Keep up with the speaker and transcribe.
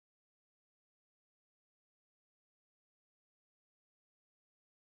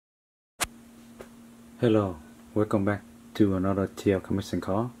Hello, welcome back to another TL commission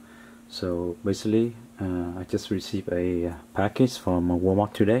call. So basically, I just received a package from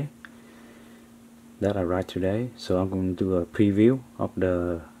Walmart today that arrived today. So I'm going to do a preview of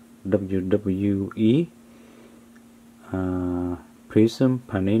the WWE Prizm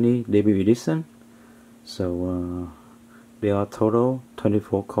Panini Debut Edition. So there are total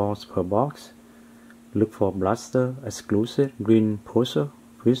 24 cards per box. Look for Blaster exclusive green poster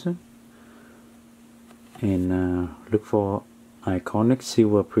Prizm. And look for iconic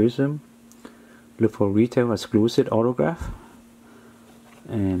silver Prizm. Look for retail exclusive autograph.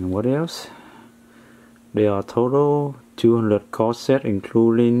 And what else? There are total 200 card set,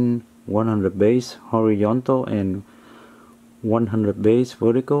 including 100 base horizontal and 100 base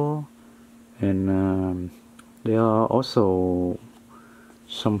vertical. And there are also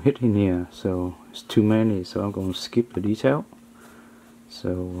some hit in here, so it's too many, so I'm going to skip the detail.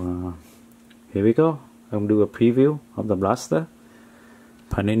 So here we go. I'm going to do a preview of the Blaster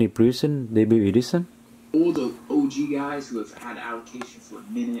Panini Prizm Debut Edition. All the OG guys who have had allocation for a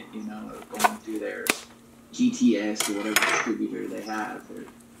minute, you know, going through their GTS or whatever distributor they have, they're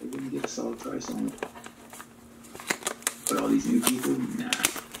going to get a solid price on it. But all these new people, nah.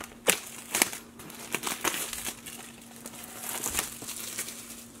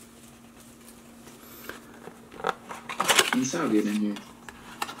 It's all good in here.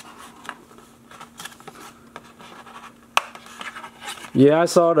 Yeah, I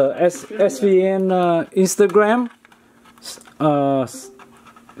saw the SVN Instagram.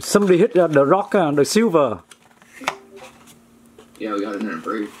 Somebody hit the rock on the silver. Yeah, we got it in a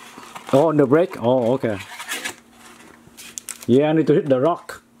break. Oh, in the break? Oh, okay. Yeah, I need to hit the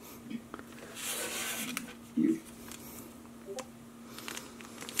rock.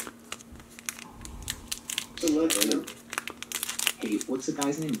 Hey, what's the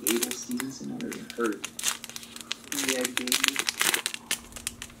guy's name? Gable Stevenson? I never even heard. Yeah, Gable.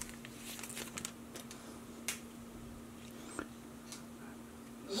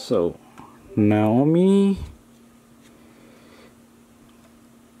 So, Naomi,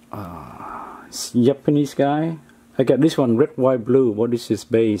 Japanese guy. I got this one, red, white, blue. What is his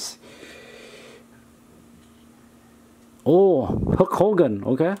base? Oh, Hulk Hogan.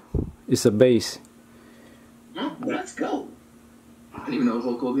 Okay, it's a base. Oh, let's go. I didn't even know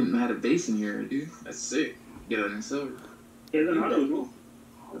Hulk Hogan had a base in here, dude. That's sick. Get it in silver. Yeah,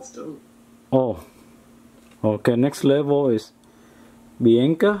 that's dope. Oh, okay. Next level is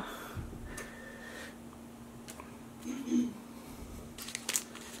Bianca.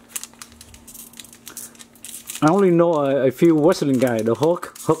 I only know a few wrestling guys. The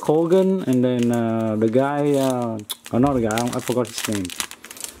Hulk Hogan, and then the guy, another guy. I forgot his name.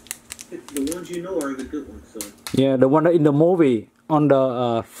 The ones you know are the good ones. So. Yeah, the one in the movie on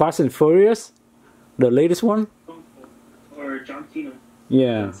the Fast and Furious, the latest one. Or John Cena.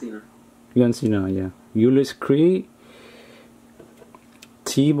 Yeah. John Cena. Yeah. Ulysses Creed.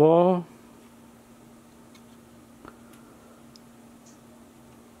 T-Ball.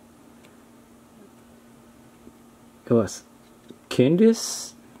 It was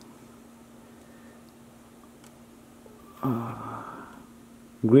Candice.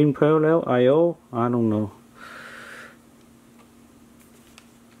 Green Parallel IO. I don't know.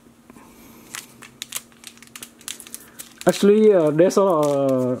 Actually, there's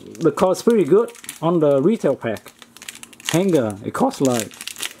the cost pretty good on the retail pack. Hanger, it costs like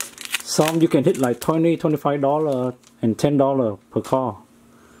some you can hit like $20, $25 and $10 per car.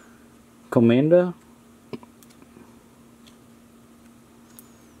 Commander.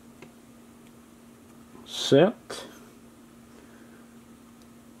 Set.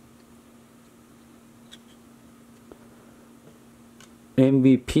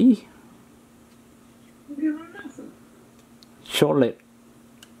 MVP. Charlotte.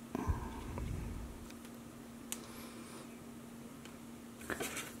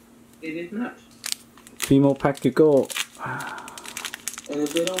 It is not. 3 more pack to go. And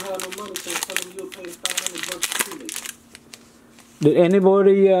if they don't have no money, so tell them you'll pay $500 too late. Did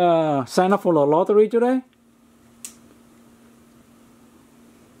anybody sign up for the lottery today?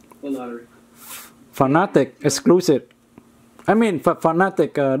 What lottery? Fanatic exclusive. I mean,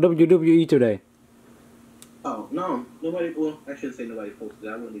 Fanatic WWE today. Oh, no. Nobody, well, I shouldn't say nobody posted.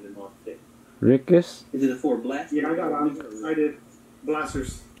 I wouldn't even know today. Rickes. Is it a 4 blast? Yeah, I got on. I did.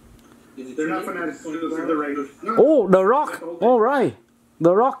 Blasters. They're not Fanatics, they're the regulars. No. Oh, The Rock. All right.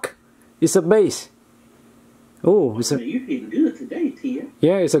 The Rock. It's a base. Oh, it's a. You're getting good today, Tia.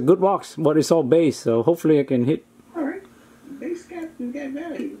 Yeah, it's a good box, but it's all base, so hopefully I can hit. All right. Base got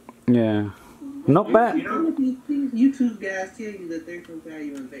value. Yeah. Not bad. You know, these YouTube guys tell you that there's no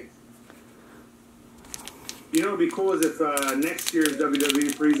value in base. You know, it'd be cool is if next year's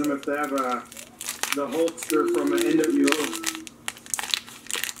WWE Prizm, if they have the Hulkster from NWO.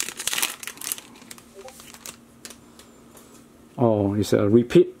 Oh, it's a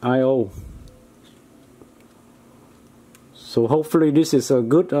repeat IO. So hopefully this is a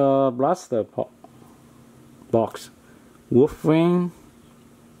good blaster box. Wolfgang,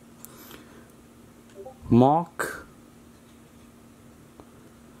 Mark,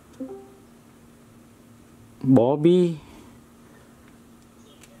 Bobby.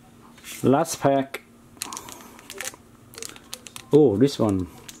 Last pack. Oh, this one.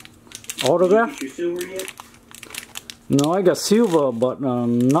 Autograph? Did you get your silver yet? No, I got silver, but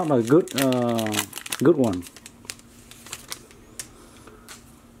not a good one.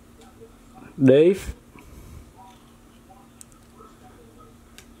 Dave,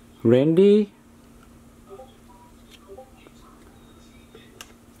 Randy,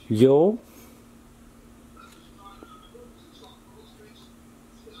 Joe,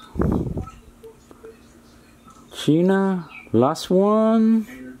 China, last one.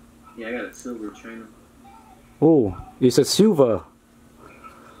 China. Yeah, I got a silver China. Oh, it's a silver.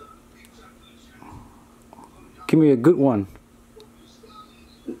 Give me a good one.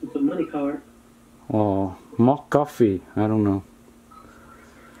 It's a money card. Oh, mock coffee. I don't know.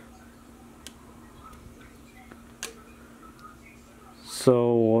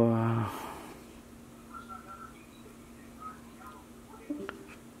 So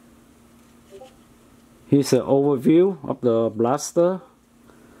here's an overview of the blaster.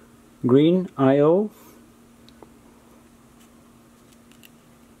 Green IO.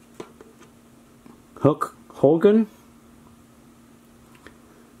 Hulk Hogan.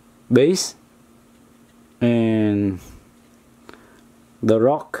 Base. And The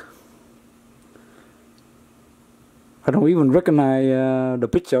Rock. I don't even recognize the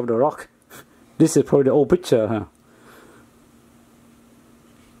picture of The Rock. This is probably the old picture, huh?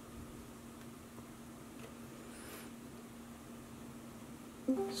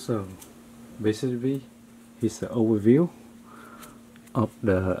 So basically, here's the overview of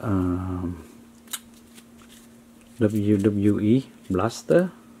the WWE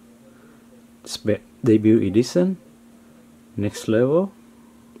Blaster debut edition. Next level.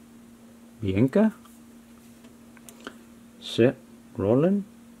 Bianca. Seth Rollins.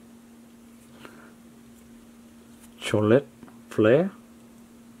 Charlotte Flair.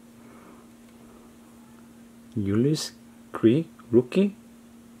 Julius Creed rookie.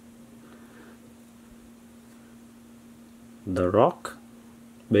 The Rock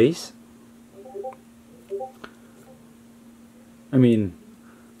base.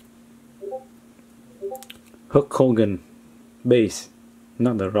 Hulk Hogan base,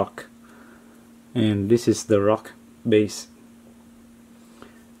 not The Rock. And this is The Rock base.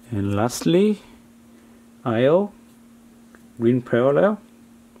 And lastly, IO green parallel.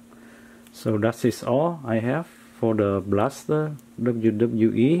 So that is all I have for the Blaster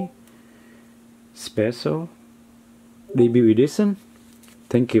WWE special debut edition.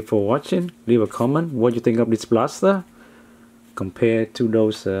 Thank you for watching. Leave a comment what you think of this blaster compared to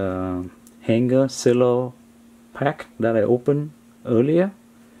those hanger cello pack that I opened earlier.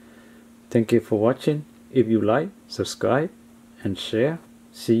 Thank you for watching. If you like, subscribe and share.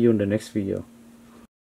 See you in the next video.